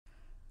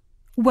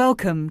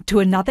Welcome to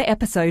another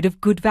episode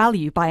of Good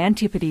Value by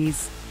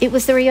Antipodes. It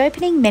was the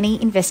reopening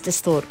many investors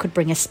thought could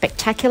bring a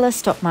spectacular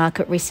stock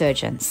market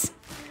resurgence.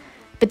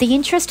 But the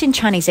interest in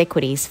Chinese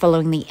equities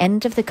following the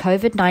end of the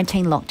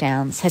COVID-19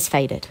 lockdowns has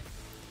faded.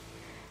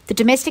 The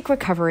domestic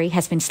recovery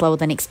has been slower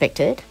than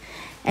expected,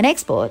 and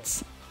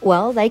exports,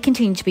 well, they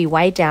continue to be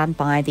weighed down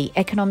by the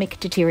economic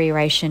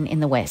deterioration in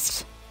the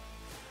West.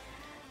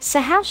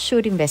 So how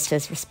should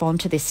investors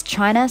respond to this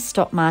China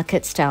stock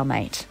market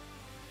stalemate?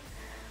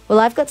 Well,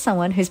 I've got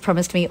someone who's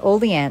promised me all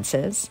the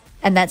answers,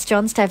 and that's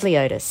John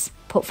Stavliotis,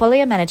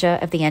 Portfolio Manager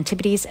of the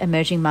Antipodes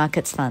Emerging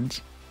Markets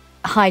Fund.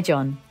 Hi,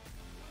 John.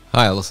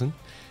 Hi, Alison.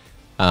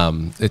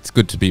 It's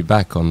good to be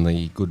back on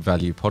the Good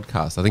Value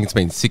podcast. I think it's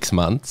been 6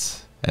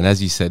 months, and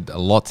as you said, a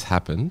lot's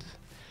happened,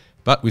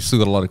 but we've still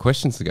got a lot of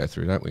questions to go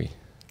through, don't we?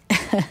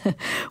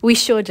 We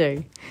sure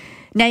do.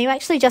 Now, you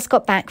actually just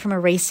got back from a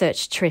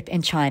research trip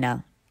in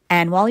China.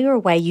 And while you were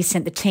away, you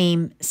sent the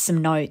team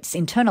some notes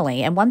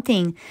internally. And one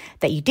thing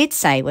that you did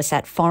say was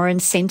that foreign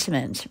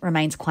sentiment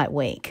remains quite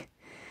weak.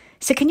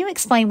 So can you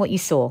explain what you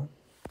saw?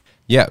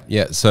 Yeah.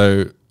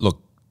 So,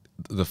 look,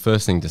 the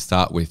first thing to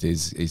start with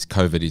is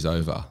COVID is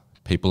over.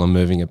 People are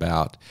moving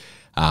about.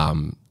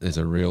 There's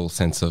a real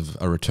sense of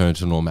a return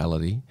to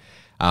normality.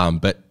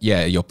 But,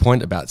 yeah, your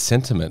point about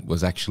sentiment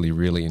was actually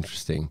really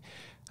interesting.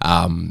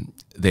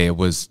 There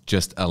was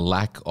just a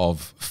lack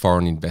of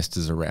foreign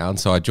investors around.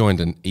 So I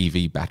joined an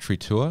EV battery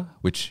tour,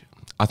 which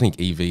I think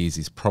EVs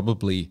is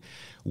probably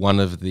one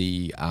of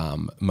the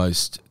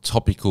most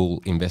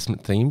topical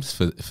investment themes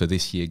for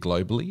this year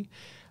globally.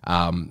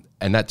 And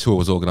that tour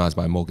was organised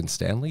by Morgan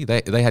Stanley.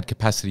 They had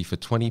capacity for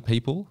 20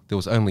 people. There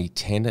was only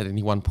 10 at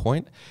any one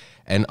point.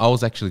 And I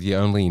was actually the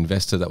only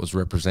investor that was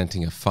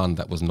representing a fund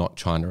that was not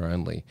China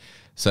only.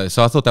 So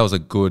I thought that was a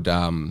good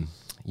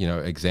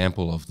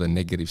example of the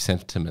negative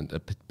sentiment,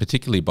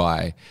 particularly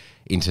by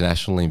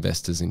international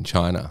investors in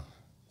China.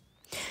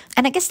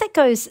 And I guess that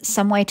goes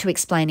some way to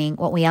explaining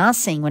what we are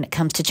seeing when it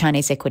comes to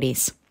Chinese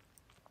equities.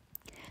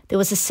 There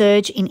was a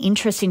surge in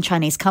interest in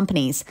Chinese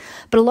companies,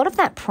 but a lot of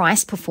that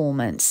price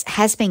performance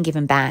has been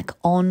given back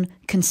on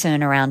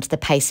concern around the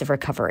pace of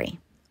recovery.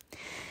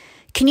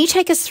 Can you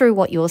take us through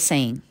what you're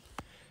seeing?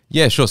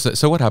 Yeah, sure.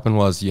 So what happened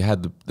was you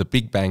had the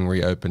Big Bang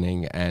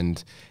reopening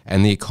and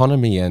the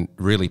economy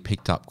really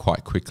picked up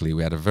quite quickly.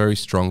 We had a very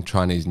strong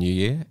Chinese New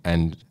Year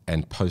and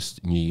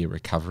post-New Year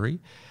recovery.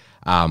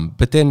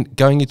 But then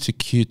going into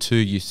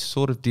Q2, you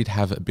sort of did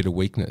have a bit of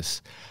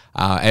weakness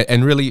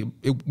and really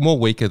more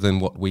weaker than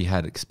what we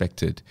had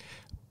expected.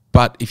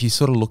 But if you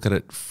sort of look at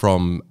it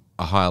from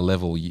a higher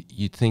level,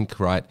 you'd think,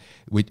 right,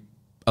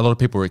 a lot of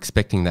people were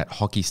expecting that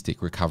hockey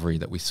stick recovery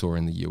that we saw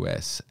in the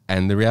US.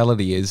 And the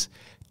reality is,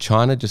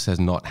 China just has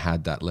not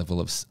had that level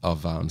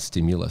of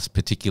stimulus,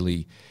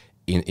 particularly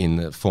in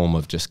the form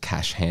of just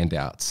cash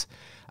handouts.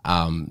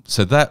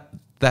 So that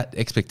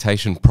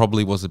expectation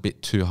probably was a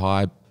bit too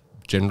high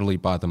generally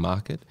by the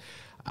market.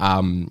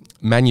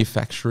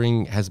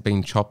 Manufacturing has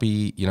been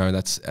choppy,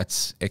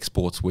 that's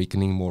exports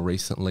weakening more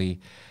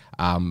recently.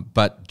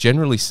 But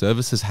generally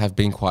services have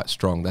been quite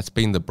strong. That's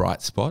been the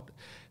bright spot,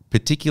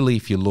 particularly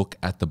if you look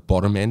at the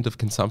bottom end of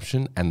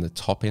consumption and the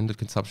top end of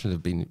consumption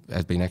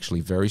has been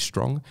actually very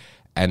strong.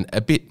 And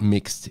a bit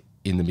mixed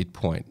in the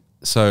midpoint.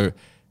 So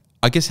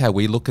I guess how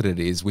we look at it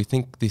is we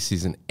think this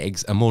is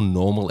a more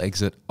normal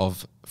exit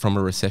from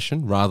a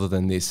recession rather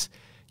than this,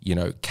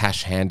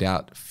 cash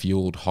handout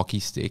fueled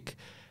hockey stick.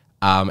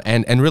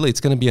 And really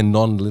it's going to be a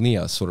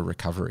non-linear sort of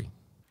recovery.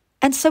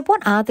 And so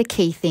what are the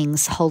key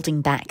things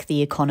holding back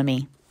the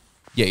economy?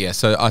 Yeah.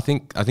 So I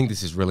think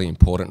this is really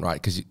important,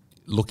 right? Because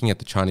looking at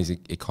the Chinese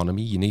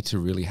economy, you need to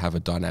really have a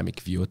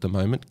dynamic view at the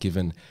moment,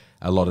 given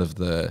a lot of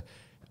the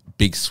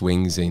big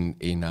swings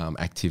in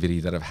activity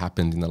that have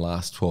happened in the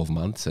last 12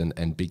 months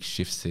and big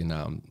shifts in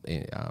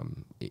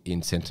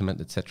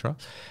sentiment, etc.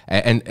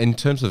 And in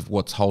terms of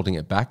what's holding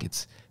it back,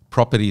 it's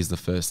property is the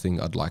first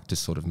thing I'd like to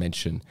sort of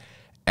mention.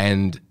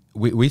 And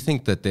we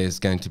think that there's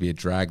going to be a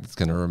drag that's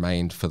going to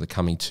remain for the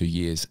coming 2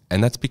 years,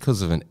 and that's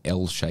because of an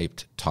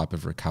L-shaped type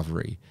of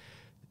recovery.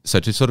 So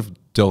to sort of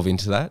delve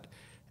into that,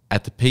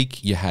 at the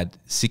peak you had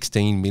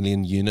 16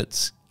 million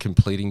units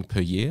completing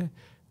per year,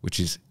 which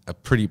is a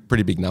pretty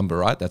big number,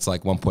 right? That's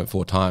like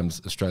 1.4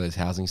 times Australia's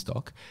housing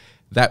stock.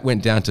 That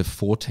went down to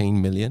 14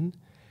 million.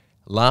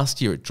 Last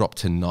year, it dropped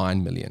to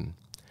 9 million.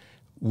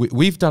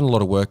 We've done a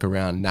lot of work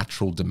around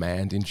natural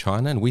demand in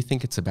China, and we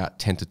think it's about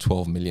 10 to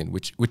 12 million,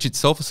 which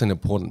itself is an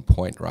important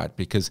point, right?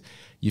 Because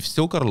you've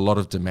still got a lot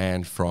of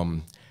demand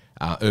from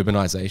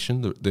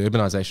urbanization. The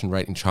urbanization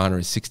rate in China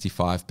is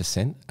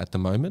 65% at the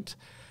moment,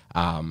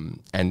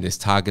 and there's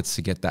targets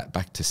to get that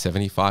back to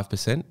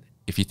 75%.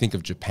 If you think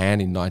of Japan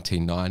in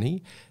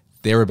 1990,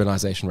 their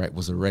urbanization rate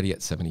was already at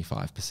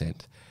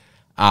 75%.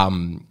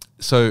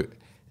 So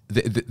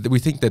we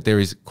think that there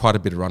is quite a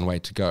bit of runway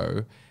to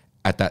go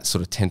at that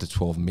sort of 10 to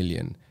 12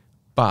 million.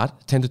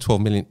 But 10 to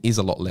 12 million is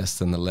a lot less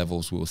than the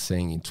levels we were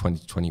seeing in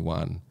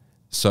 2021.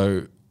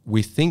 So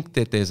we think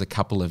that there's a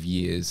couple of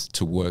years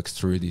to work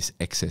through this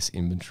excess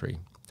inventory.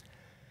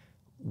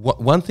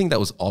 one thing that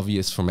was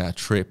obvious from our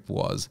trip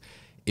was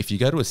if you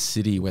go to a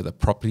city where the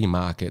property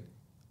market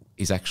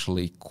is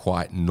actually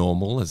quite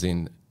normal, as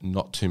in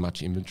not too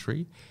much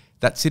inventory,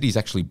 that city is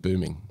actually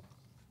booming.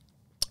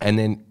 And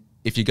then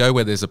if you go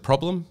where there's a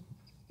problem,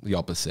 the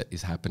opposite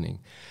is happening.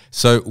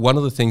 So one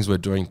of the things we're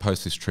doing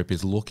post this trip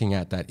is looking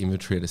at that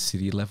inventory at a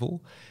city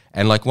level.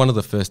 And like one of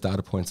the first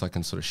data points I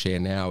can sort of share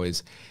now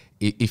is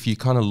if you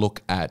kind of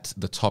look at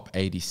the top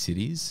 80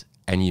 cities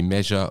and you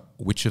measure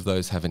which of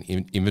those have an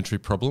inventory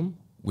problem,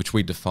 which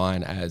we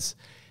define as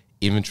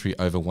inventory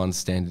over one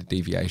standard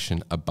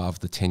deviation above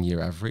the 10-year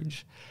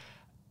average,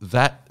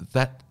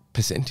 that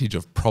percentage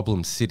of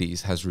problem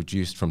cities has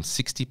reduced from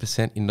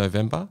 60% in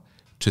November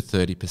to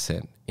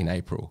 30% in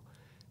April.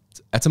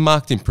 That's a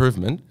marked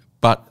improvement,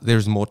 but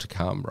there's more to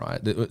come, right?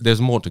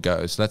 There's more to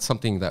go. So that's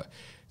something that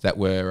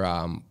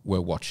we're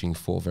watching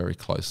for very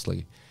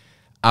closely.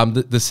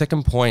 The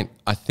second point,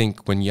 I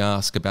think, when you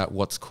ask about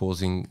what's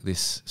causing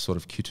this sort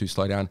of Q2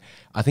 slowdown,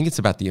 I think it's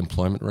about the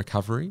employment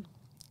recovery.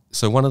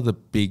 So one of the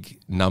big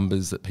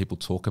numbers that people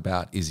talk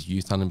about is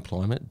youth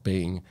unemployment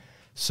being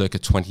circa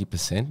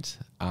 20%,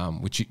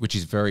 which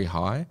is very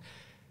high.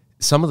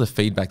 Some of the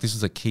feedback, this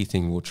is a key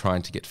thing we're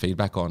trying to get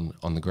feedback on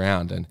the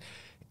ground, and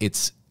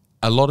it's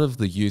a lot of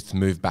the youth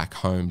moved back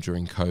home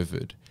during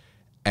COVID.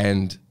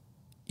 And,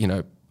 you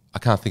know, I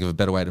can't think of a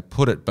better way to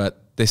put it,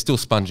 but they're still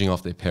sponging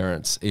off their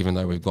parents, even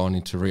though we've gone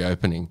into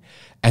reopening.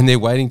 And they're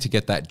waiting to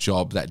get that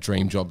job, that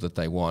dream job that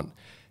they want.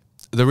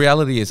 The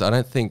reality is I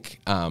don't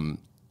think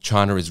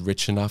China is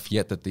rich enough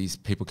yet that these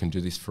people can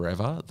do this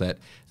forever, that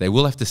they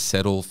will have to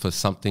settle for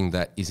something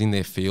that is in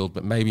their field,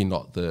 but maybe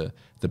not the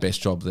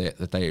best job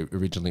that they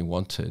originally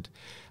wanted.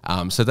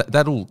 So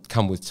that'll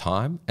come with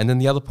time. And then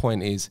the other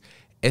point is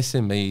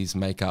SMEs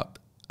make up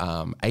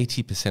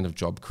 80% of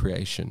job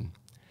creation.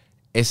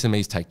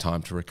 SMEs take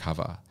time to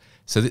recover.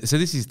 So this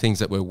is things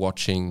that we're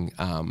watching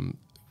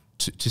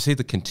to see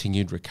the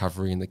continued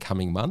recovery in the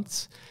coming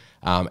months,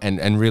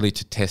 and really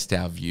to test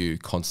our view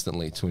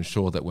constantly to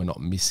ensure that we're not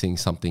missing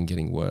something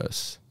getting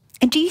worse.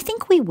 And do you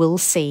think we will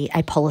see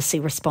a policy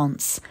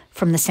response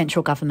from the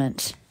central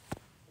government?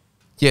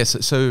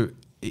 Yes. So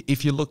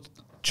if you look,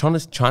 China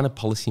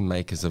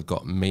policymakers have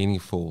got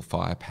meaningful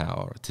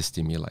firepower to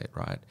stimulate,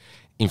 right?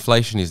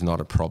 Inflation is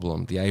not a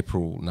problem. The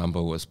April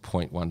number was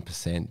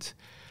 0.1%.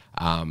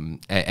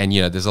 And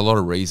you know, there's a lot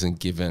of reason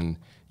given,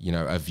 you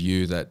know, a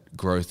view that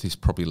growth is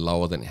probably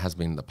lower than it has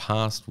been in the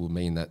past will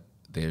mean that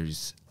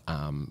there's,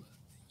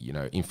 you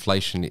know,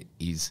 inflation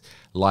is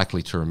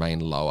likely to remain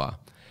lower.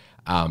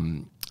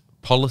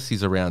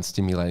 Policies around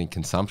stimulating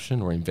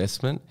consumption or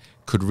investment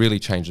could really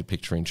change the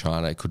picture in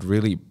China. It could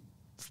really,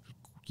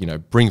 you know,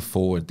 bring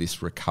forward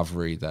this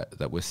recovery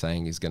that we're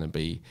saying is going to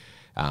be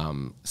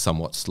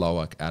somewhat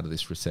slower out of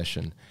this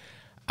recession.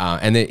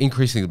 And they're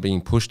increasingly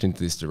being pushed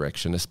into this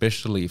direction,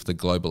 especially if the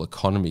global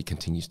economy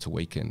continues to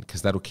weaken,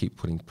 because that'll keep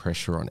putting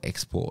pressure on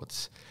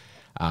exports.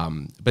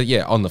 But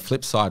yeah, on the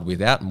flip side,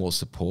 without more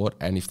support,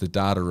 and if the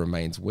data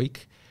remains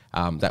weak,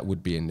 that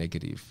would be a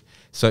negative.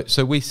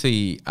 So we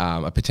see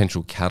a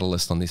potential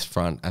catalyst on this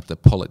front at the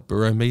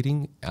Politburo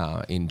meeting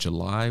in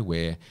July,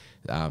 where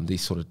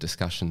these sort of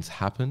discussions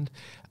happened.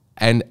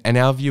 And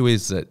our view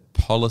is that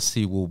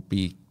policy will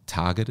be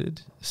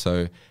targeted.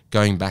 So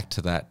going back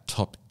to that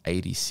top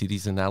 80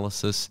 cities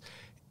analysis,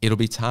 it'll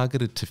be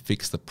targeted to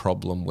fix the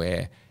problem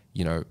where,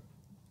 you know,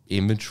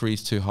 inventory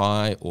is too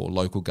high or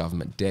local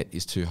government debt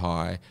is too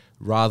high,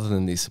 rather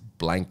than this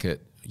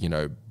blanket, you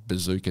know,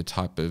 bazooka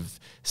type of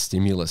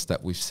stimulus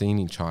that we've seen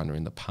in China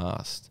in the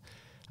past.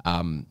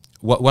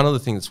 One other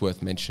thing that's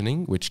worth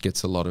mentioning, which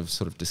gets a lot of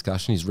sort of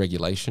discussion, is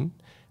regulation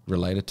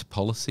related to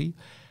policy.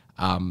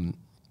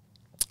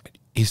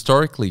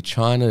 Historically,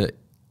 China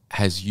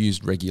has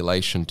used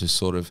regulation to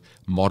sort of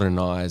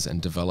modernize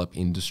and develop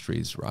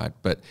industries, right?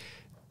 But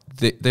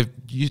they've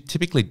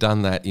typically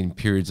done that in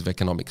periods of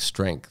economic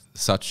strength,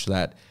 such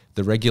that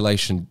the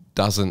regulation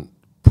doesn't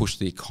push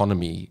the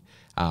economy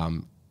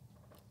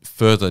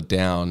further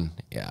down,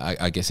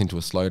 I guess, into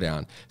a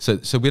slowdown.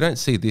 So we don't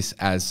see this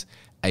as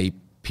a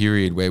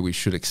period where we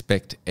should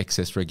expect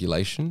excess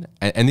regulation.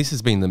 And this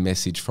has been the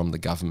message from the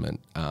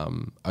government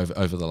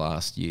over the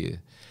last year.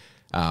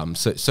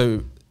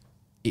 So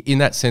in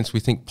that sense, we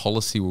think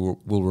policy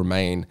will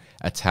remain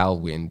a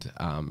tailwind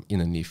in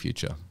the near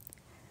future.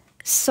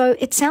 So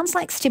it sounds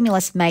like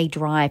stimulus may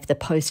drive the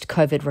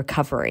post-COVID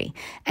recovery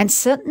and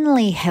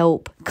certainly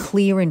help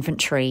clear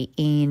inventory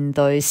in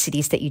those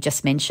cities that you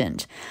just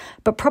mentioned.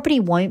 But property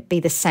won't be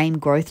the same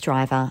growth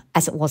driver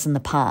as it was in the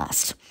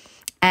past.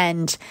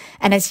 And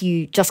as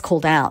you just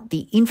called out,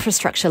 the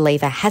infrastructure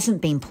lever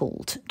hasn't been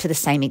pulled to the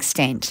same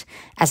extent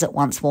as it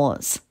once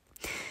was.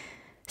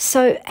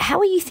 So how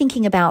are you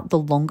thinking about the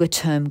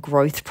longer-term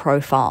growth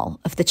profile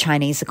of the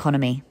Chinese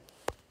economy?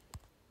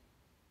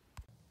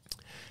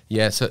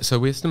 Yeah, so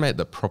we estimate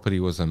that property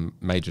was a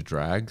major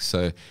drag.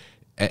 So,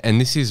 and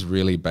this is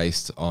really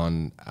based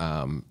on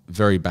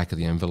very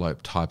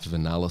back-of-the-envelope type of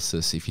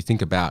analysis. If you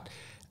think about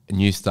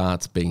new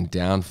starts being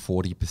down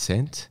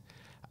 40%,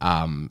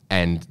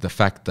 and the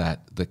fact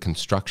that the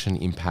construction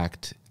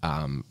impact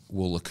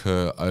will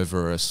occur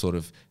over a sort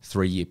of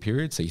 3-year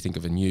period. So you think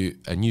of a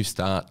new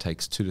start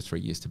takes 2 to 3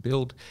 years to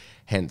build,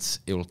 hence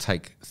it will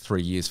take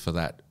 3 years for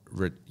that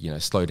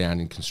slow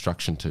down in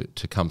construction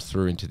to come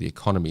through into the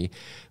economy.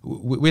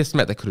 We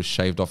estimate they could have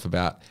shaved off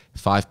about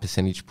 5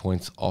 percentage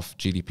points off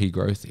GDP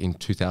growth in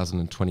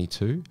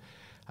 2022,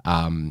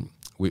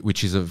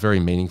 which is a very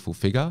meaningful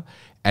figure,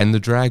 and the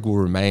drag will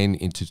remain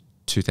into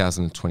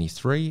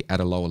 2023 at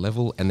a lower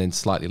level, and then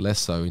slightly less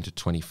so into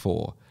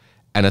 24.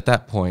 And at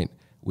that point,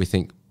 we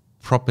think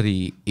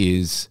property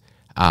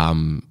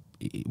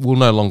will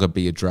no longer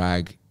be a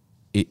drag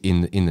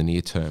in the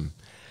near term.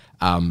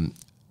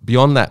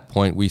 Beyond that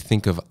point, we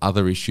think of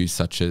other issues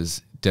such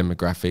as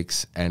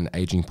demographics and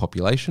aging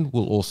population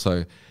will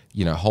also,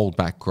 hold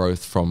back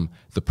growth from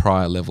the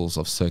prior levels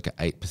of circa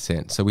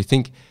 8%. So we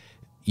think,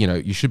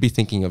 you should be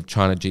thinking of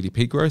China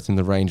GDP growth in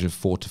the range of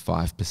 4 to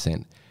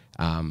 5%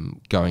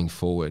 going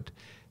forward.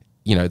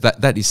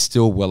 That is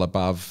still well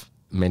above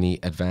many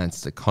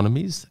advanced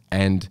economies,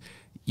 and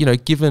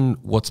given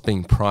what's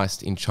being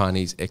priced in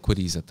Chinese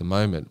equities at the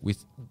moment,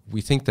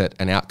 we think that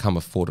an outcome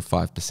of 4 to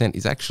 5%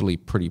 is actually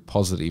pretty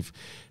positive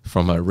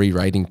from a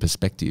re-rating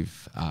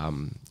perspective,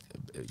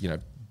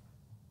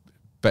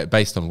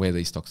 based on where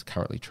these stocks are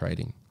currently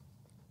trading.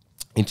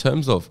 In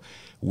terms of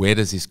where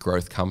does this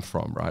growth come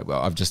from, right? Well,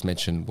 I've just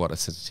mentioned what a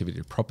sensitivity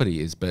to property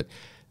is, but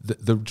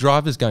the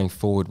drivers going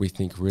forward, we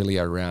think, really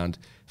are around,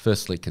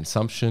 firstly,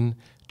 consumption.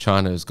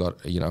 China has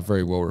got,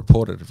 very well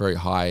reported, a very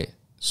high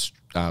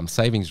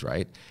savings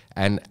rate,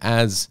 and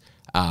as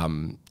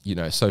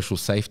social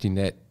safety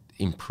net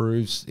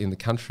improves in the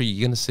country,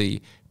 you're going to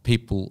see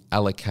people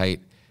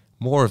allocate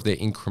more of their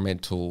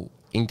incremental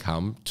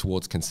income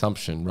towards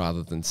consumption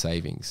rather than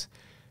savings.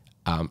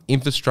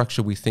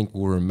 Infrastructure, we think,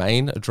 will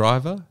remain a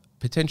driver,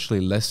 potentially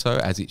less so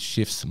as it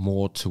shifts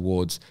more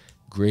towards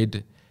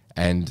grid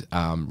and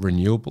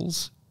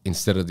renewables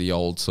instead of the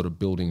old sort of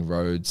building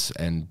roads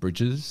and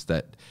bridges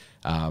that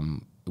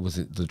was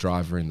the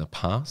driver in the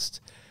past.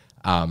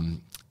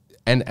 And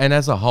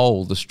as a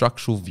whole, the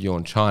structural view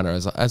on China,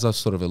 as I've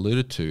sort of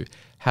alluded to,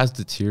 has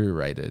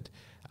deteriorated.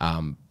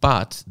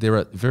 But there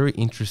are very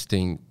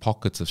interesting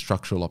pockets of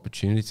structural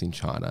opportunities in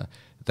China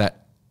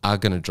that are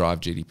going to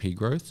drive GDP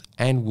growth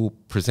and will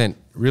present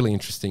really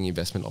interesting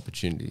investment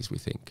opportunities, we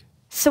think.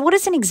 So what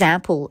is an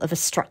example of a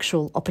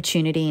structural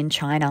opportunity in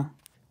China?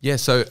 Yeah,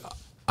 so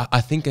I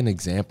think an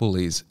example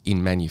is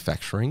in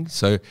manufacturing.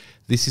 So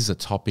this is a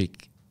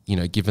topic,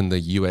 given the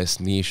US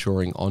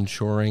nearshoring,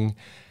 onshoring,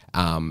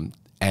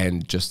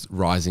 and just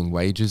rising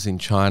wages in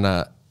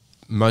China,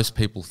 most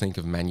people think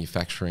of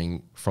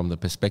manufacturing from the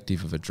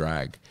perspective of a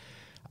drag.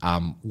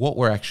 What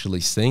we're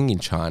actually seeing in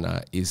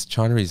China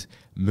is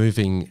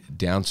moving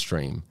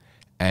downstream,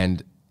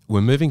 and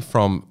we're moving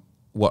from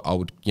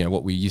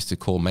what we used to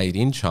call made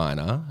in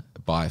China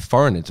by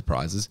foreign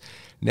enterprises,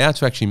 now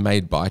to actually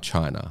made by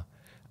China.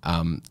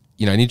 An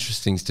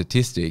interesting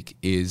statistic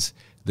is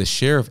the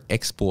share of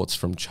exports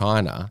from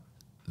China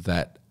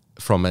that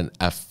from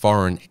a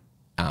foreign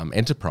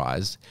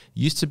enterprise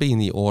used to be in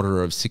the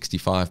order of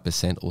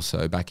 65% or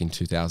so back in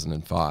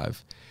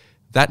 2005.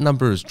 That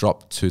number has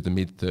dropped to the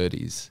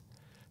mid-30s.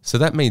 So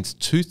that means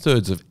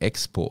 2/3 of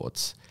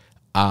exports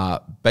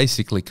are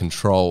basically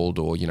controlled,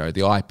 or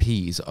the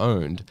IP is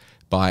owned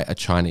by a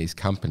Chinese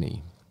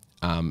company.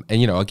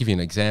 I'll give you an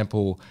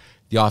example.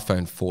 The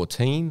iPhone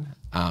 14,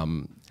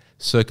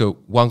 circa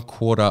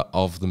 1/4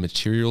 of the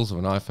materials of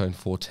an iPhone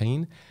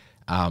 14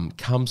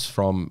 comes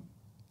from,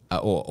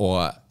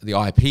 or the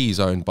IP is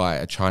owned by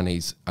a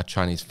Chinese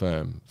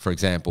firm. For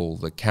example,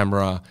 the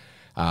camera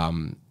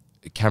on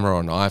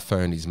an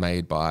iPhone is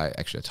made by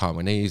actually a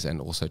Taiwanese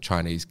and also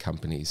Chinese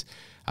companies.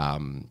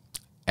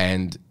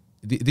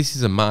 This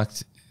is a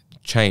marked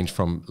change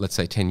from, let's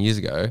say, 10 years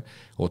ago,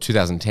 or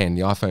 2010,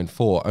 the iPhone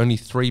 4, only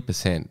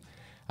 3%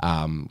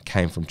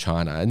 came from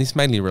China, and this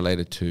mainly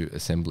related to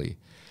assembly.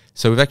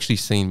 So we've actually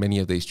seen many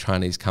of these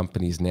Chinese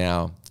companies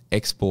now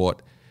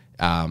export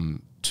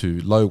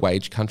to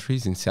low-wage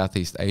countries in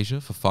Southeast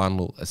Asia for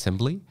final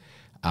assembly.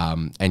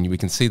 And we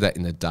can see that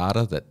in the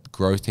data that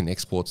growth in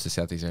exports to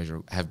Southeast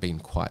Asia have been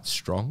quite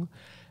strong.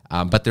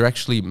 But they're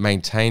actually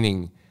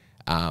maintaining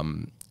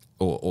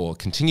or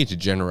continue to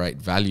generate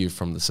value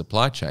from the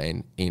supply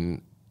chain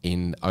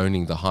in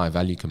owning the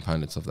high-value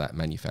components of that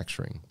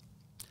manufacturing.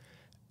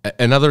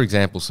 Another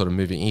example, sort of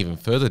moving even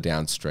further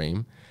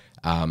downstream,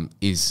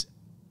 is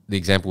the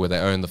example where they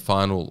own the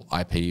final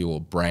IP or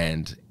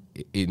brand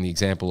in the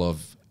example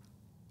of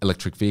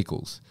electric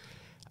vehicles.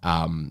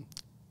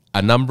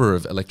 A number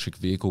of electric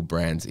vehicle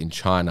brands in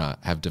China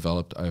have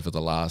developed over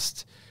the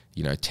last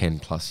 10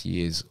 plus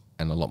years,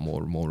 and a lot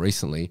more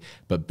recently,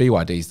 but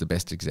BYD is the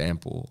best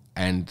example.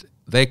 And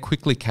they're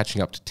quickly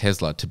catching up to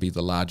Tesla to be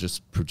the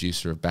largest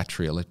producer of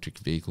battery electric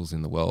vehicles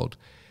in the world.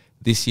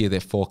 This year, they're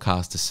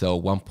forecast to sell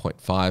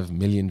 1.5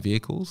 million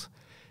vehicles.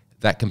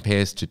 That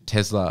compares to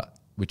Tesla,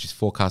 which is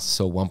forecast to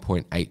sell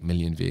 1.8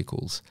 million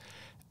vehicles.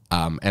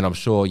 And I'm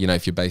sure,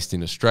 if you're based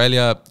in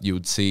Australia, you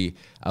would see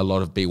a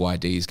lot of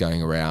BYDs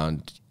going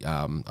around.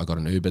 I got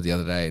an Uber the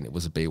other day and it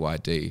was a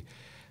BYD.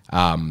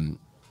 And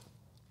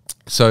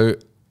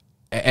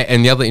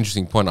the other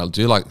interesting point I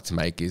do like to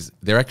make is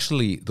they're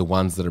actually the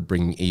ones that are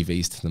bringing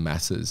EVs to the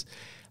masses.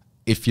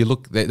 If you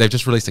look, they've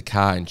just released a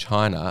car in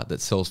China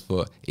that sells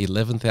for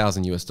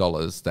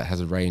 $11,000 that has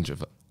a range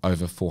of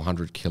over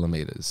 400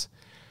 kilometers.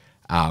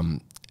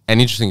 And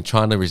interesting,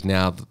 China is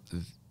now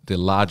the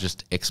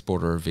largest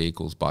exporter of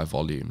vehicles by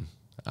volume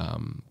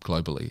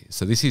globally.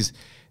 So this is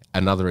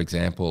another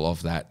example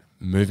of that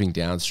moving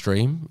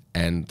downstream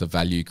and the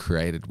value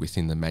created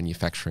within the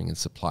manufacturing and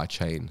supply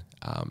chain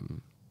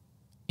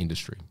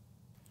industry.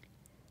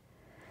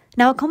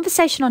 Now, a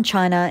conversation on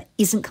China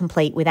isn't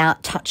complete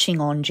without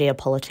touching on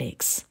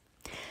geopolitics.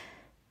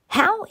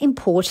 How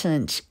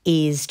important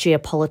is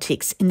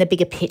geopolitics in the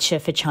bigger picture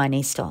for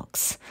Chinese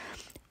stocks?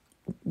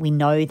 We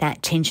know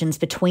that tensions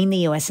between the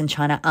US and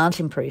China aren't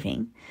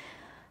improving,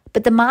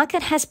 but the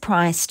market has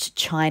priced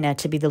China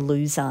to be the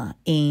loser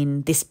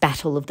in this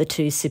battle of the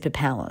two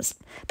superpowers.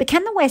 But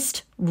can the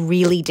West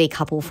really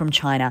decouple from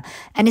China?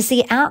 And is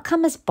the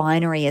outcome as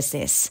binary as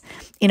this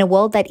in a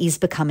world that is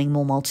becoming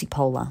more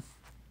multipolar?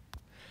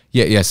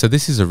 Yeah. So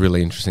this is a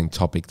really interesting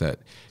topic that,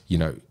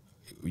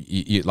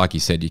 like you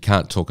said, you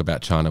can't talk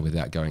about China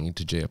without going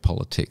into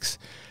geopolitics.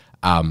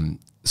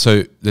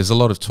 So there's a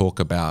lot of talk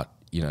about,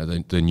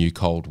 the new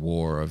Cold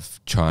War of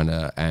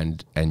China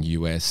and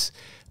US,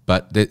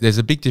 but there's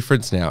a big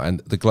difference now, and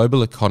the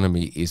global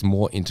economy is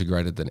more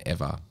integrated than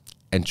ever,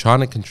 and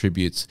China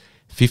contributes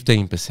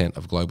 15%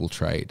 of global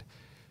trade.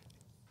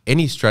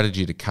 Any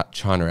strategy to cut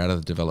China out of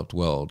the developed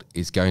world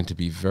is going to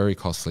be very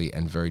costly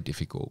and very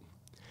difficult.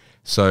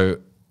 So,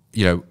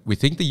 we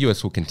think the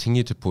US will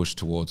continue to push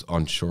towards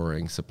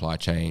onshoring supply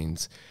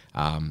chains,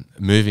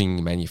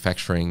 moving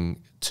manufacturing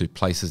to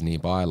places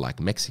nearby like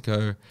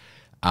Mexico.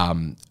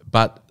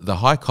 But the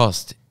high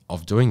cost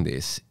of doing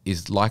this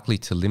is likely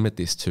to limit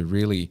this to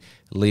really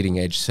leading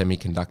edge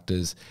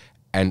semiconductors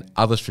and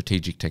other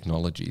strategic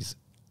technologies,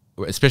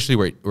 especially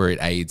where it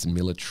aids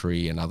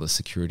military and other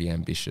security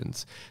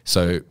ambitions.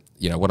 So,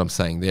 what I'm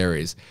saying there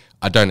is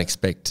I don't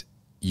expect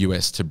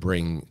US to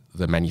bring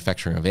the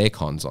manufacturing of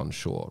aircons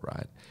onshore,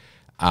 right?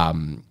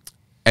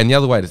 And the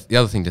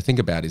other thing to think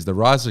about is the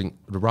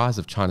rise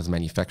of China's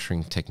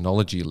manufacturing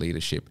technology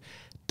leadership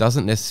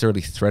doesn't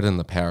necessarily threaten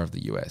the power of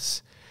the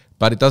US,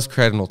 but it does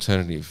create an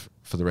alternative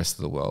for the rest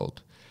of the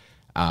world.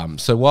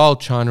 So while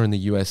China and the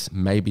US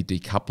may be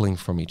decoupling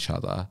from each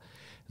other,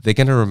 they're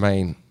going to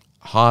remain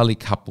highly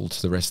coupled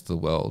to the rest of the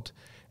world,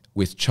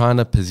 with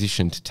China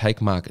positioned to take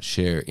market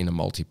share in a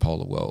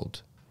multipolar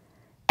world.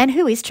 And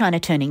who is China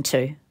turning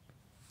to?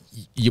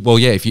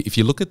 If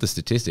you look at the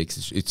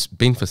statistics, it's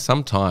been for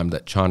some time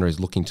that China is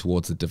looking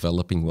towards the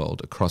developing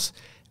world across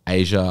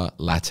Asia,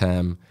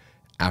 LATAM,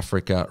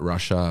 Africa,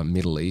 Russia,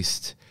 Middle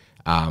East,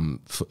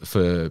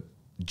 for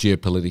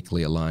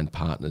geopolitically aligned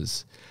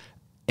partners.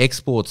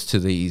 Exports to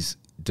these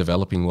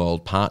developing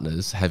world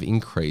partners have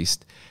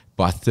increased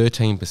by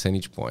 13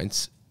 percentage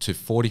points to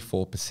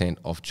 44%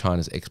 of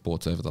China's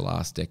exports over the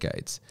last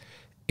decades.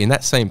 In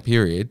that same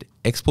period,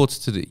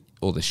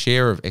 the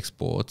share of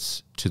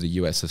exports to the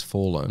US has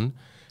fallen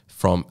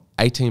from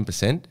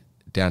 18%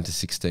 down to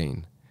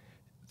 16%.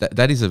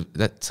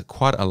 That's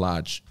quite a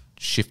large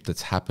shift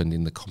that's happened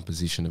in the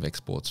composition of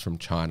exports from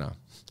China.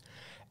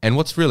 And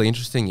what's really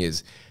interesting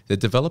is the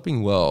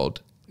developing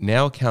world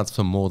now accounts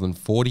for more than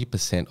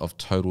 40% of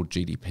total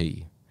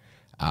GDP,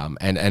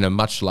 and a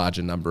much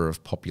larger number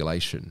of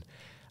population.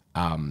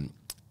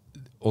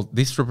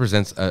 This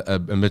represents a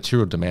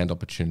material demand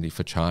opportunity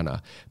for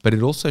China, but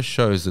it also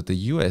shows that the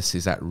US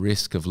is at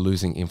risk of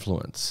losing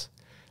influence.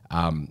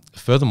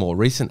 Furthermore,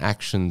 recent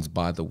actions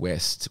by the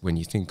West, when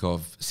you think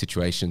of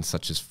situations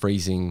such as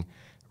freezing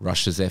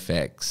Russia's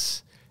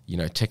FX,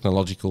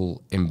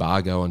 technological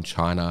embargo on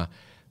China,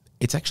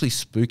 it's actually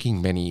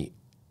spooking many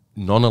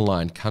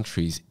non-aligned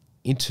countries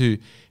into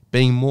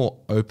being more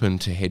open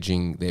to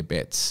hedging their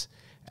bets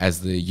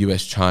as the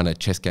US-China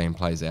chess game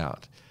plays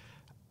out.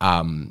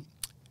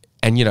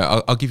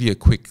 I'll give you a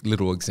quick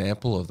little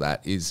example of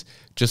that is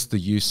just the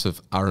use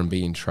of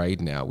RMB in trade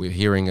now. We're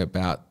hearing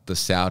about the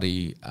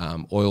Saudi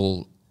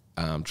oil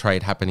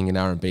trade happening in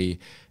RMB.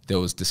 There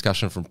was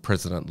discussion from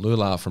President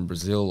Lula from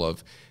Brazil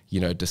of,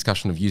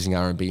 discussion of using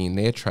RMB in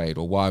their trade,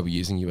 or why we're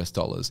using US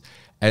dollars.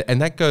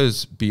 And that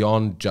goes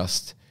beyond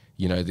just,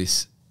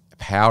 this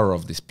power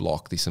of this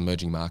block, this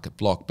emerging market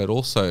block, but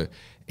also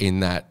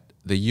in that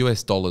the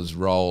US dollar's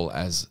role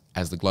as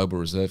the global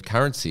reserve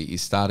currency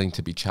is starting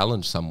to be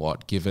challenged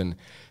somewhat, given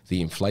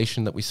the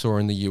inflation that we saw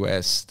in the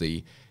US,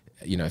 the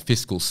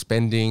fiscal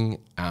spending,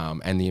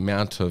 and the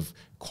amount of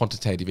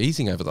quantitative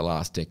easing over the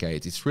last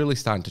decades. It's really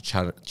starting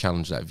to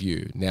challenge that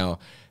view. Now,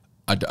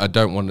 I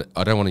don't want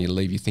to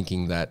leave you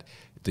thinking that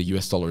the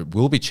US dollar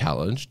will be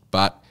challenged,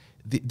 but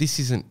this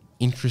is an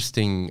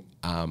interesting,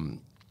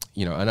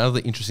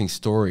 another interesting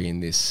story in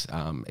this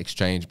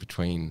exchange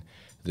between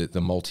the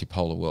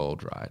multipolar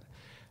world, right?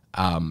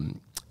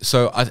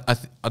 So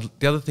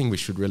the other thing we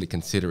should really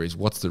consider is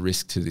what's the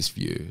risk to this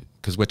view?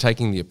 Because we're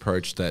taking the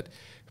approach that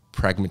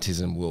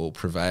pragmatism will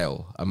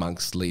prevail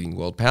amongst leading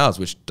world powers,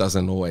 which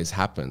doesn't always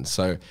happen.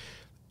 So,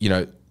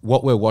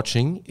 what we're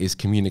watching is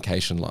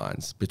communication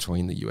lines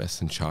between the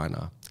US and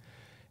China.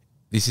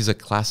 This is a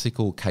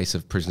classical case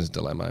of prisoner's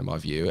dilemma in my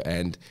view,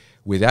 and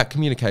without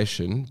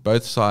communication,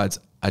 both sides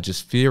are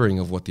just fearing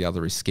of what the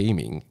other is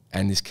scheming,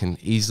 and this can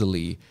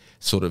easily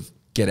sort of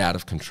get out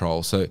of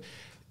control. So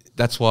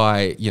that's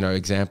why,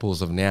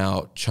 examples of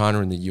now China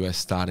and the US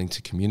starting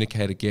to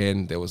communicate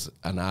again. There was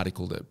an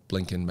article that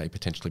Blinken may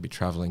potentially be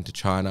traveling to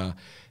China.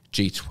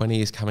 G20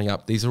 is coming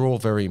up. These are all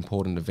very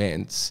important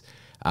events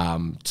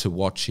to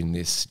watch in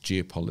this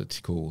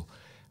geopolitical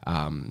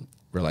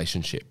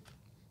relationship.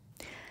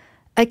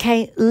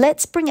 Okay,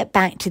 let's bring it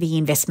back to the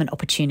investment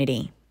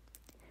opportunity.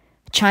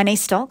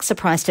 Chinese stocks are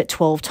priced at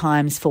 12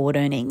 times forward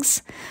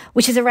earnings,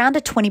 which is around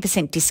a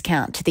 20%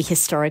 discount to the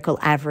historical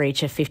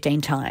average of 15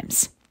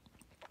 times.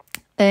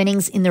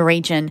 Earnings in the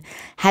region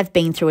have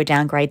been through a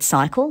downgrade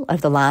cycle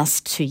over the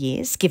last 2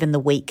 years, given the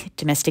weak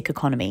domestic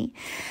economy.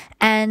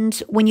 And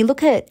when you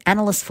look at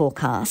analyst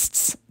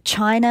forecasts,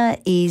 China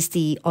is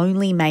the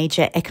only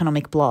major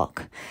economic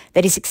bloc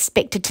that is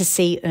expected to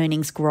see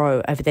earnings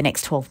grow over the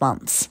next 12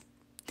 months.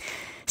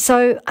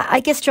 So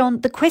I guess,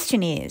 John, the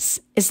question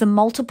is the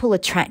multiple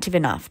attractive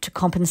enough to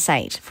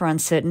compensate for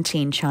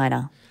uncertainty in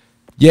China?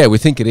 Yeah, we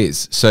think it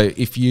is. So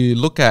if you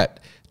look at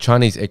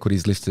Chinese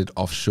equities listed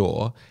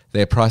offshore,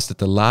 they're priced at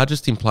the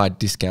largest implied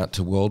discount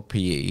to world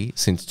PE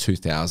since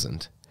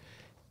 2000.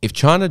 If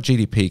China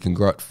GDP can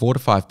grow at 4 to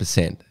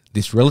 5%,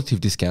 this relative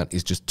discount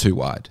is just too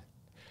wide.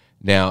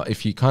 Now,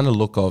 if you kind of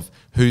look of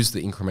who's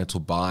the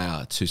incremental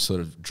buyer to sort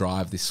of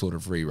drive this sort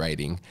of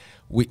re-rating,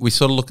 we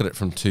sort of look at it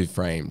from two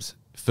frames.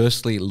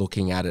 Firstly,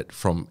 looking at it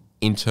from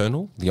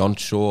internal, the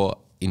onshore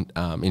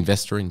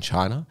investor in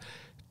China.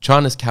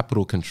 China's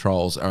capital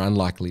controls are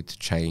unlikely to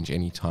change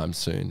anytime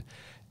soon.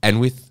 And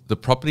with the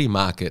property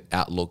market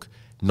outlook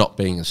not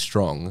being as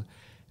strong,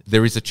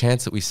 there is a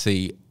chance that we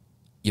see,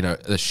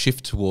 a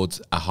shift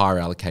towards a higher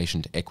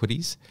allocation to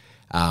equities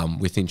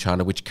within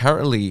China, which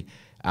currently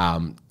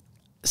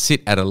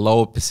sit at a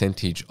lower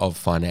percentage of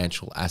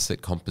financial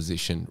asset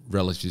composition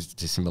relative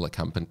to similar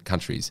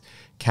countries.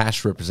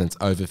 Cash represents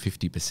over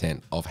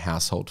 50% of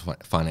household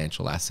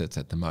financial assets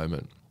at the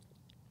moment.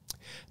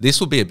 This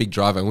will be a big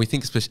driver, and we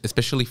think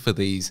especially for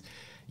these,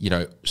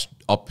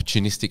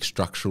 opportunistic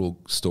structural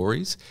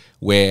stories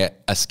where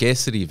a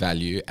scarcity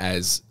value,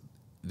 as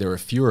there are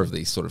fewer of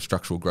these sort of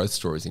structural growth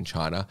stories in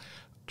China,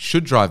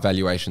 should drive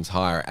valuations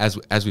higher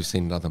as we've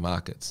seen in other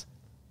markets.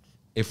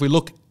 If we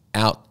look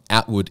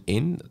outward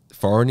in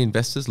foreign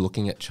investors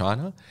looking at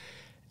China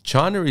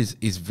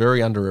is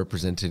very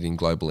underrepresented in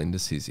global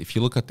indices. If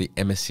you look at the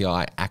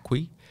MSCI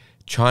ACWI,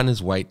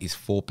 China's weight is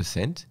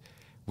 4%,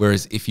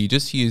 whereas if you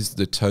just use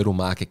the total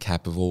market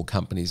cap of all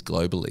companies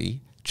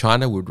globally,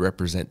 China would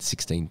represent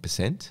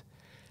 16%.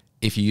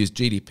 If you use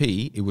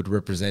GDP, it would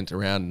represent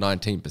around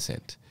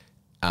 19%,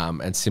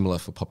 and similar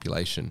for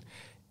population.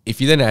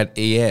 If you then add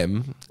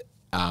EM,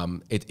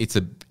 it's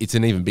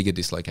an even bigger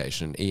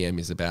dislocation. EM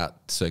is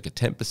about circa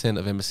 10%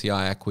 of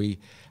MSCI ACWI,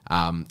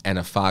 and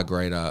a far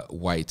greater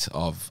weight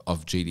of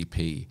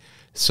GDP.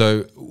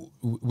 So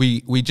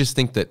we just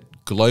think that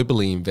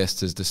globally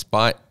investors,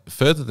 despite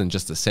further than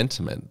just the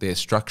sentiment, they're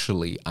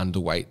structurally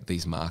underweight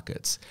these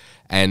markets.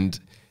 And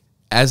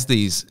as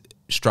these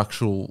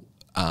structural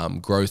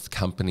growth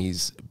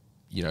companies,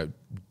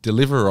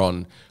 deliver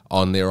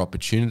on their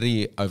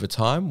opportunity over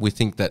time, we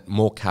think that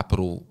more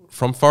capital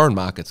from foreign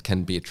markets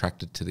can be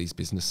attracted to these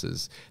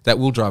businesses. That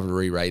will drive a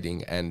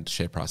re-rating and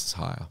share prices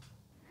higher.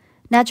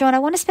 Now, John, I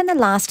want to spend the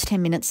last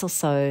 10 minutes or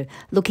so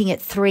looking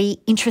at 3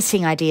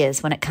 interesting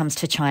ideas when it comes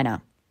to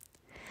China.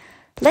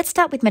 Let's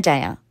start with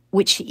Midea,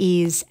 which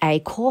is a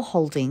core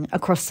holding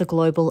across the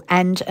global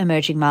and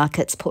emerging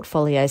markets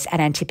portfolios at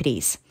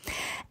Antipodes.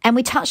 And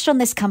we touched on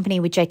this company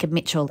with Jacob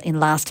Mitchell in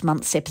last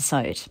month's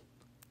episode.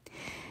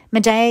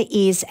 Midea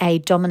is a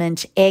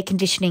dominant air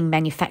conditioning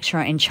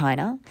manufacturer in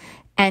China,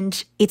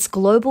 and its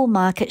global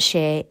market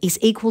share is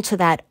equal to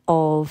that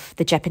of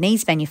the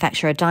Japanese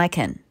manufacturer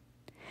Daikin.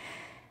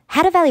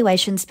 How do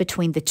valuations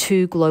between the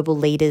two global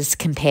leaders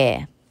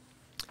compare?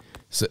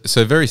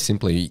 So very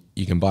simply,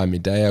 you can buy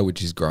Midea,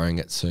 which is growing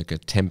at circa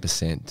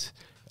 10%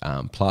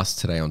 plus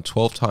today on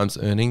 12 times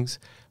earnings,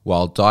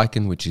 while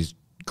Daikin, which is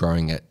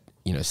growing at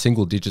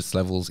single digits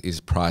levels, is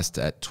priced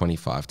at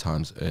 25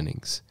 times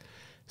earnings.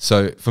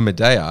 So for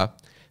Midea,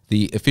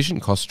 the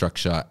efficient cost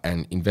structure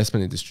and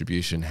investment in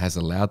distribution has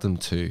allowed them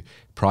to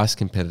price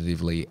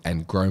competitively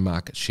and grow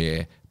market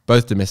share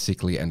both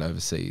domestically and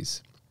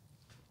overseas.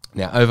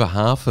 Now, over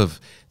half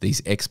of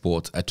these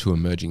exports are to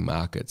emerging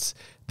markets.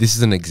 This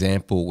is an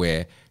example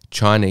where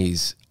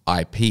Chinese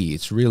IP,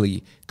 it's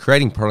really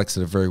creating products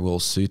that are very well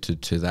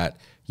suited to that,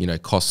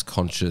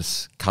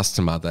 cost-conscious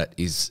customer that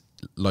is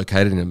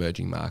located in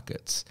emerging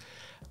markets.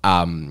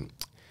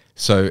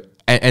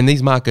 And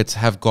these markets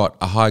have got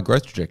a high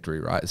growth trajectory,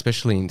 right?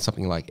 Especially in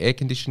something like air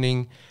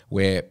conditioning,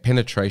 where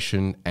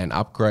penetration and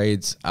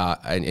upgrades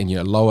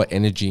and lower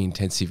energy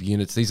intensive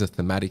units, these are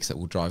thematics that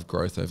will drive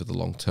growth over the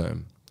long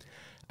term.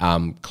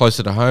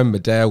 Closer to home,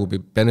 Midea will be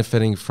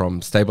benefiting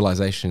from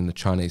stabilization in the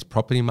Chinese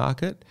property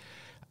market.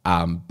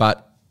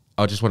 But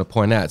I just want to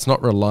point out, it's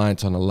not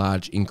reliant on a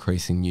large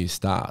increase in new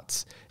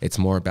starts. It's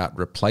more about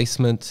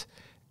replacement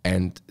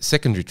and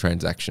secondary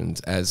transactions,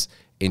 as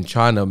in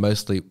China,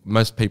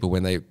 most people,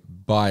 when they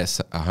buy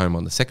a home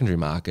on the secondary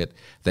market,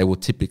 they will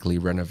typically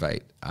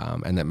renovate,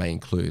 and that may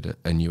include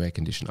a new air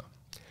conditioner.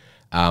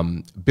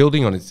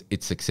 Building on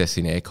its success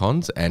in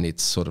aircons and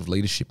its sort of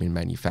leadership in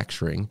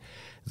manufacturing,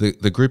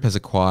 the group has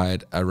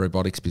acquired a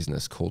robotics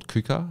business called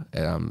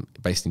KUKA,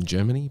 based in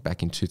Germany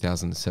back in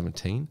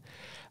 2017.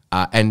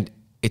 And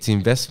its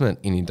investment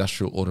in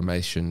industrial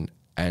automation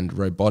and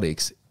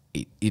robotics,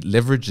 it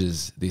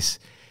leverages this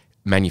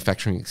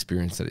manufacturing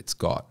experience that it's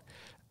got.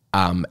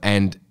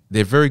 And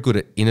they're very good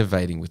at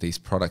innovating with these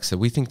products. So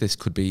we think this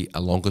could be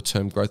a longer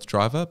term growth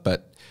driver,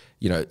 but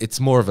it's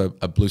more of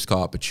a blue sky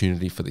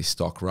opportunity for this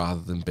stock rather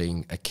than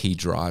being a key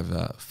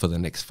driver for the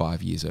next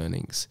 5 years'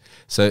 earnings.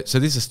 So this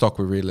is a stock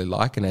we really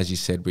like, and as you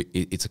said,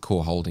 it's a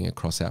core holding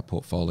across our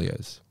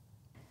portfolios.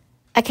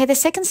 Okay, the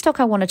second stock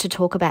I wanted to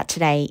talk about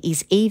today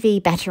is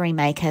EV battery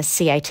maker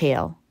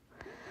CATL.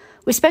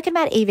 We've spoken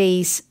about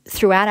EVs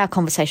throughout our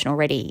conversation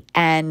already,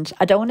 and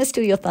I don't want to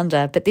steal your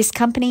thunder, but this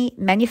company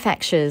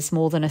manufactures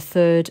more than a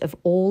third of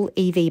all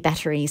EV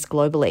batteries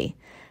globally,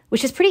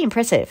 which is pretty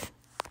impressive.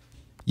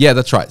 Yeah,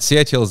 that's right.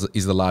 CATL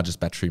is the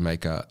largest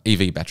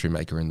EV battery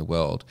maker in the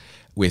world,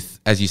 with,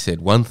 as you said,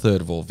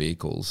 1/3 of all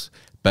vehicles,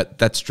 but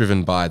that's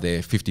driven by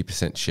their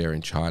 50% share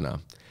in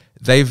China.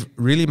 They've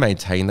really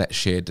maintained that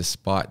share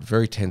despite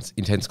very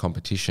intense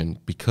competition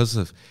because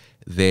of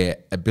their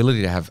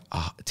ability to have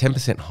a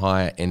 10%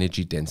 higher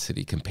energy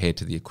density compared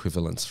to the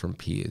equivalents from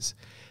peers.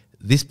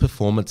 This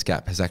performance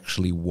gap has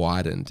actually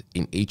widened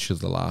in each of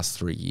the last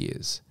 3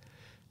 years.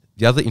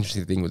 The other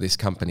interesting thing with this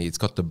company, it's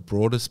got the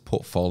broadest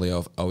portfolio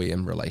of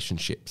OEM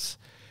relationships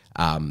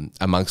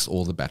amongst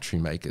all the battery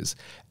makers.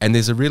 And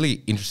there's a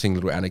really interesting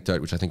little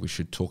anecdote which I think we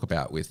should talk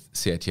about with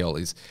CATL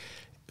is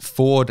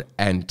Ford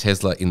and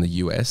Tesla in the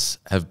US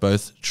have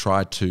both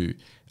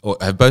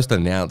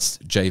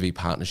announced JV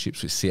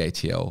partnerships with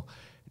CATL.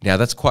 Now,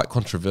 that's quite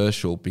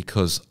controversial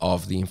because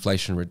of the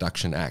Inflation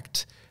Reduction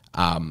Act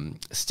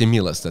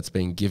stimulus that's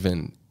being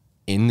given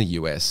in the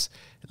US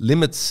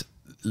limits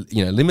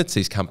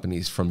these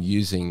companies from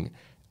using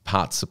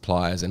parts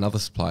suppliers and other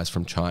suppliers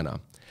from China.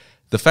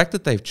 The fact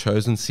that they've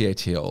chosen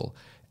CATL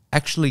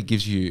actually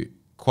gives you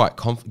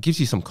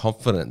some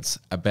confidence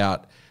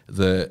about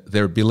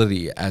their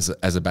ability as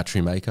a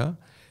battery maker.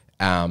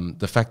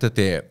 The fact that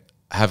they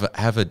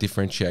have a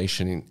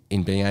differentiation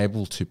in being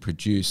able to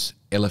produce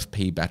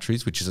LFP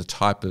batteries, which is a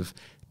type of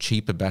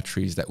cheaper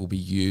batteries that will be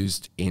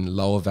used in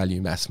lower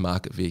value mass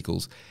market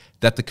vehicles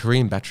that the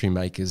Korean battery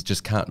makers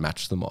just can't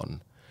match them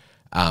on.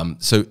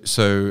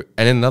 And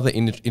another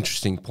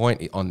interesting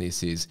point on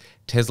this is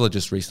Tesla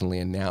just recently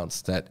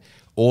announced that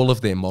all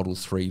of their Model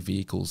 3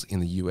 vehicles in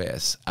the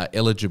US are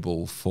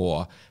eligible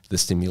for the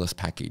stimulus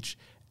package.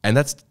 And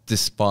that's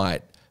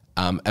despite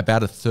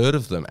about a third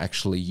of them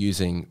actually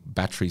using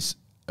battery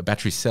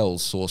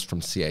cells sourced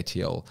from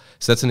CATL.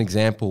 So that's an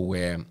example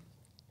where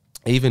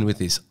even with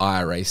this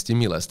IRA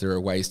stimulus, there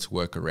are ways to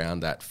work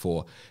around that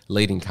for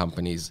leading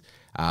companies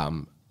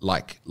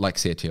like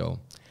CATL.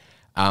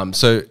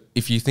 So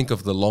if you think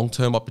of the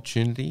long-term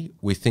opportunity,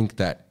 we think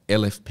that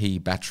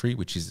LFP battery,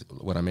 which is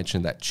what I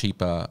mentioned, that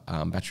cheaper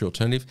battery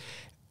alternative,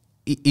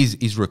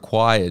 is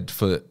required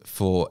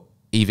for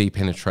EV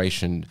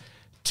penetration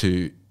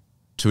to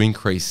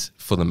increase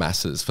for the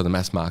masses, for the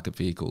mass market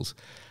vehicles.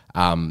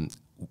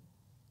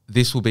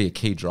 This will be a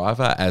key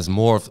driver as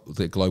more of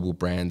the global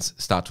brands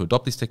start to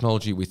adopt this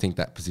technology. We think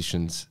that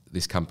positions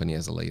this company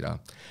as a leader.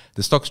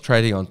 The stock's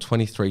trading on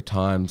 23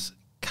 times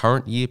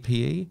current year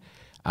PE,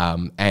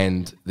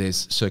 and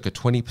there's circa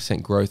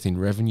 20% growth in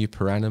revenue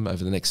per annum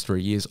over the next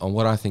 3 years on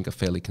what I think are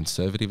fairly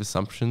conservative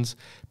assumptions,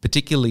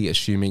 particularly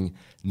assuming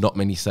not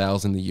many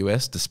sales in the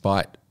US,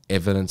 despite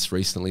evidence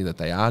recently that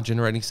they are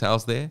generating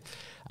sales there.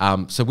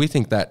 So we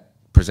think that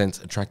presents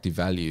attractive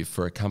value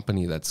for a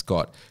company that's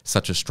got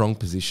such a strong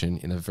position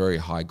in a very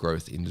high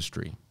growth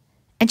industry.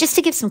 And just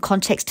to give some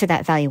context to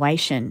that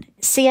valuation,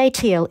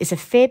 CATL is a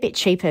fair bit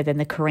cheaper than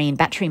the Korean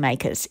battery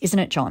makers, isn't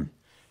it, John?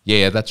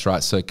 Yeah, that's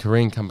right. So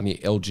Korean company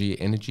LG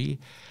Energy,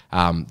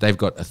 they've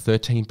got a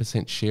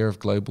 13% share of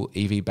global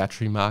EV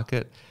battery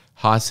market,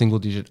 high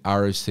single-digit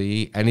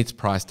ROCE, and it's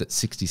priced at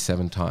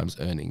 67 times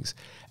earnings.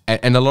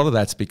 And a lot of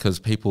that's because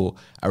people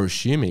are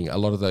assuming a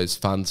lot of those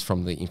funds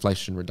from the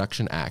Inflation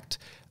Reduction Act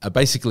are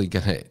basically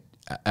going to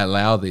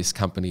allow this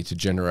company to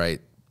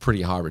generate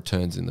pretty high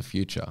returns in the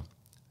future.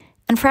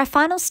 And for our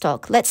final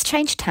stock, let's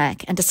change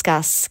tack and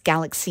discuss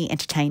Galaxy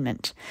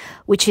Entertainment,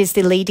 which is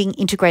the leading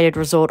integrated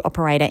resort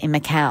operator in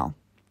Macau.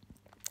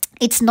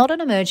 It's not an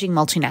emerging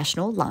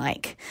multinational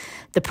like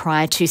the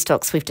prior two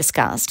stocks we've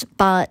discussed,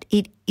 but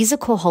it is a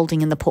core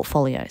holding in the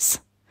portfolios.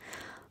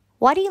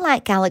 Why do you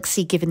like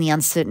Galaxy given the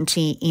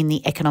uncertainty in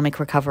the economic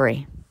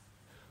recovery?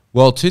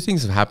 Well, two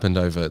things have happened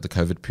over the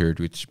COVID period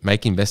which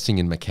make investing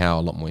in Macau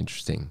a lot more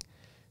interesting.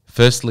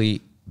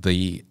 Firstly,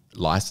 the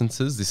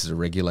licenses, this is a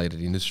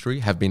regulated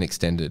industry, have been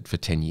extended for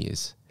 10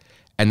 years.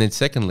 And then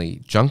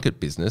secondly, junket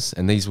business,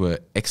 and these were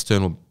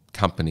external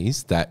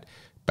companies that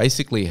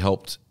basically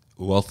helped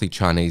wealthy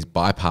Chinese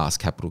bypass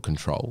capital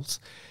controls.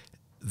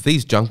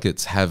 These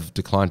junkets have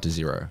declined to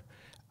zero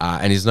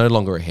and is no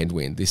longer a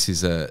headwind. This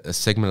is a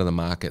segment of the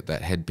market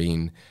that had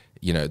been,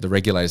 the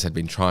regulators had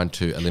been trying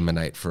to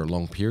eliminate for a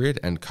long period,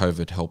 and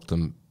COVID helped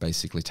them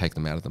basically take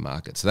them out of the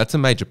market. So that's a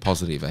major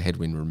positive, a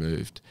headwind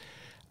removed.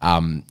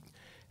 And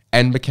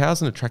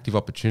Macau's an attractive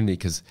opportunity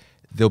because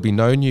there'll be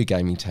no new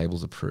gaming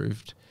tables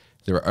approved.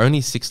 There are only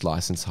 6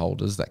 license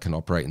holders that can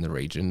operate in the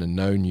region, and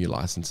no new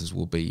licenses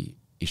will be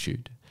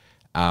issued.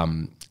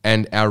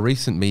 And our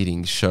recent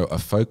meetings show a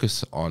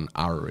focus on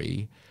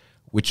ROE,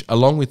 which,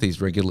 along with these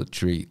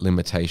regulatory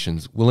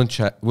limitations, will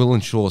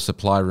ensure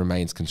supply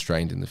remains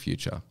constrained in the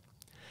future.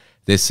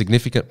 There's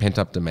significant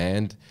pent-up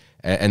demand,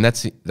 and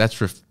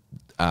that's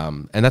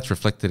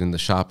reflected in the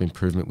sharp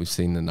improvement we've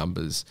seen in the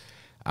numbers,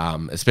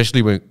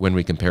 especially when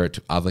we compare it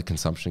to other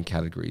consumption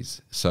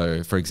categories.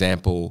 So, for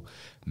example,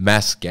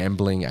 mass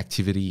gambling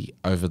activity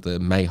over the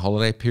May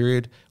holiday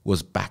period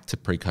was back to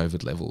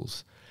pre-COVID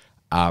levels.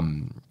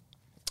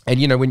 And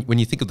when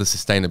you think of the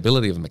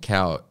sustainability of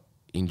Macau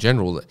in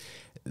general,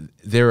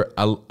 there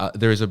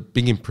is a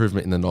big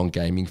improvement in the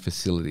non-gaming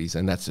facilities,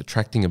 and that's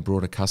attracting a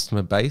broader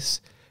customer base.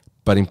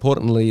 But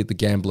importantly, the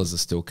gamblers are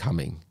still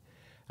coming.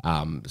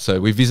 So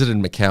we visited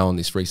Macau on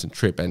this recent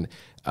trip, and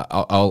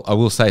I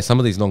will say some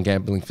of these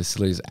non-gambling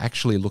facilities are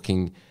actually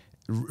looking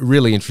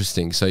really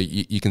interesting. So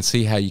you can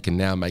see how you can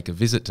now make a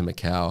visit to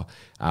Macau,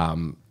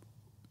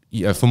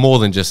 for more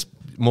than just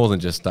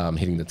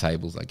hitting the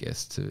tables, I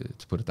guess, to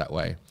put it that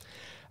way.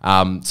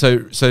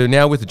 So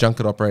now with the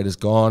junket operators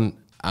gone,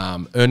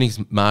 earnings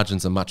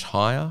margins are much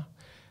higher.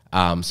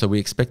 So we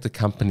expect the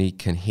company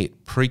can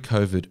hit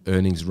pre-COVID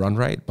earnings run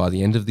rate by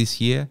the end of this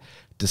year,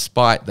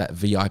 despite that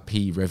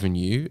VIP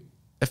revenue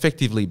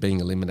effectively being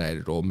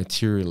eliminated or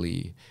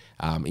materially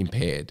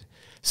impaired.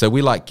 So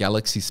we like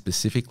Galaxy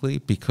specifically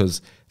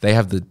because they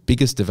have the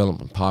biggest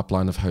development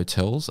pipeline of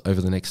hotels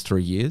over the next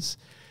 3 years,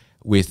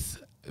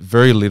 with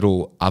very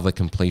little other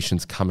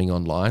completions coming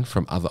online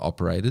from other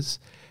operators.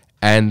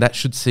 And that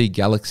should see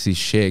Galaxy's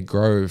share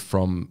grow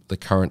from the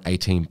current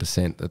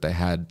 18% that they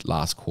had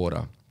last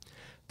quarter.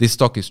 This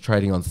stock is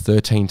trading on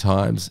 13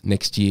 times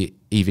next year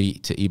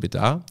EV to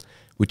EBITDA,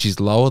 which is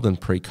lower than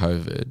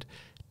pre-COVID,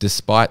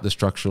 despite the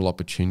structural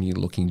opportunity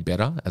looking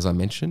better, as I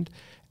mentioned,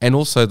 and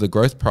also the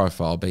growth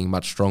profile being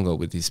much stronger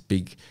with this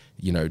big,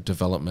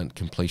 development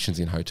completions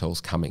in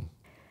hotels coming.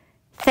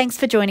 Thanks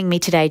for joining me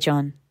today,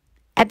 John.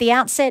 At the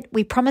outset,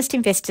 we promised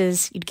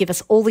investors you'd give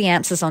us all the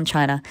answers on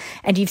China,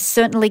 and you've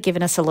certainly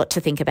given us a lot to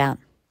think about.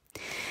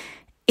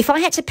 If I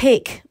had to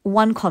pick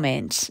one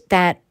comment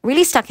that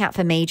really stuck out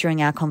for me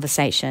during our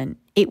conversation,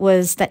 it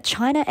was that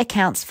China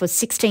accounts for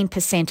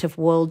 16% of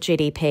world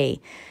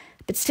GDP,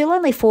 but still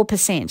only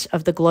 4%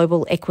 of the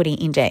global equity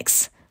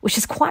index, which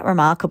is quite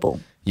remarkable.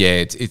 Yeah,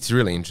 it's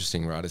really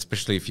interesting, right?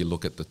 Especially if you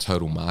look at the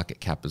total market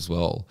cap as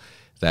well,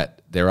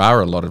 that there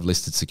are a lot of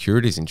listed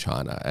securities in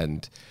China,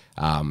 and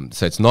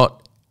so it's not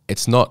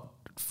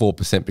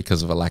 4%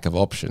 because of a lack of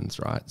options,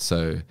 right?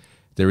 So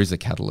there is a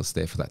catalyst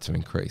there for that to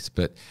increase.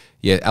 But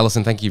yeah,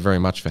 Alison, thank you very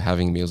much for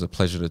having me. It was a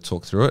pleasure to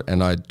talk through it,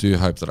 and I do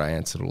hope that I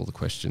answered all the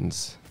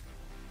questions.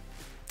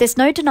 There's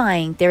no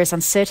denying there is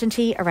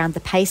uncertainty around the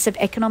pace of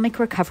economic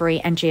recovery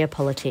and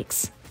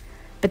geopolitics.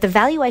 But the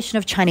valuation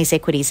of Chinese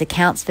equities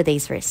accounts for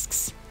these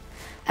risks.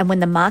 And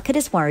when the market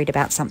is worried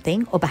about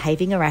something or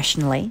behaving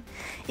irrationally,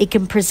 it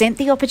can present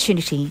the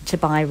opportunity to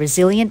buy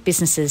resilient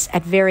businesses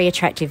at very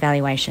attractive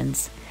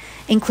valuations,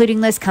 including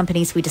those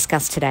companies we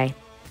discussed today.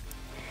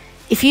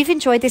 If you've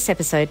enjoyed this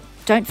episode,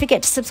 don't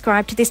forget to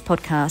subscribe to this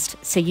podcast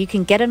so you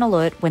can get an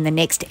alert when the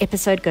next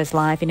episode goes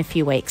live in a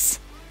few weeks.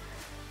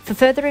 For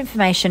further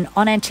information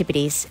on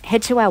Antipodes,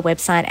 head to our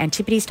website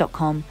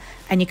antipodes.com,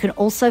 and you can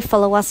also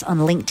follow us on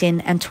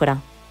LinkedIn and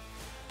Twitter.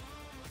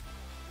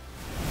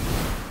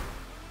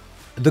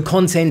 The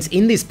content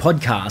in this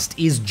podcast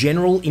is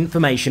general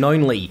information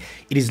only.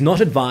 It is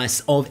not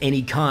advice of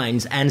any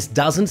kind and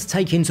doesn't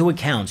take into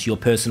account your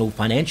personal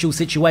financial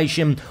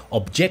situation,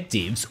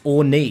 objectives,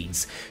 or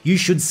needs. You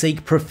should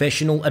seek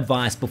professional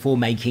advice before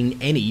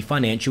making any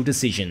financial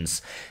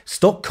decisions.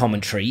 Stock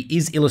commentary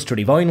is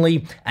illustrative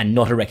only and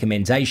not a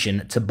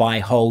recommendation to buy,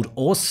 hold,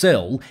 or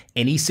sell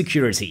any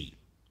security.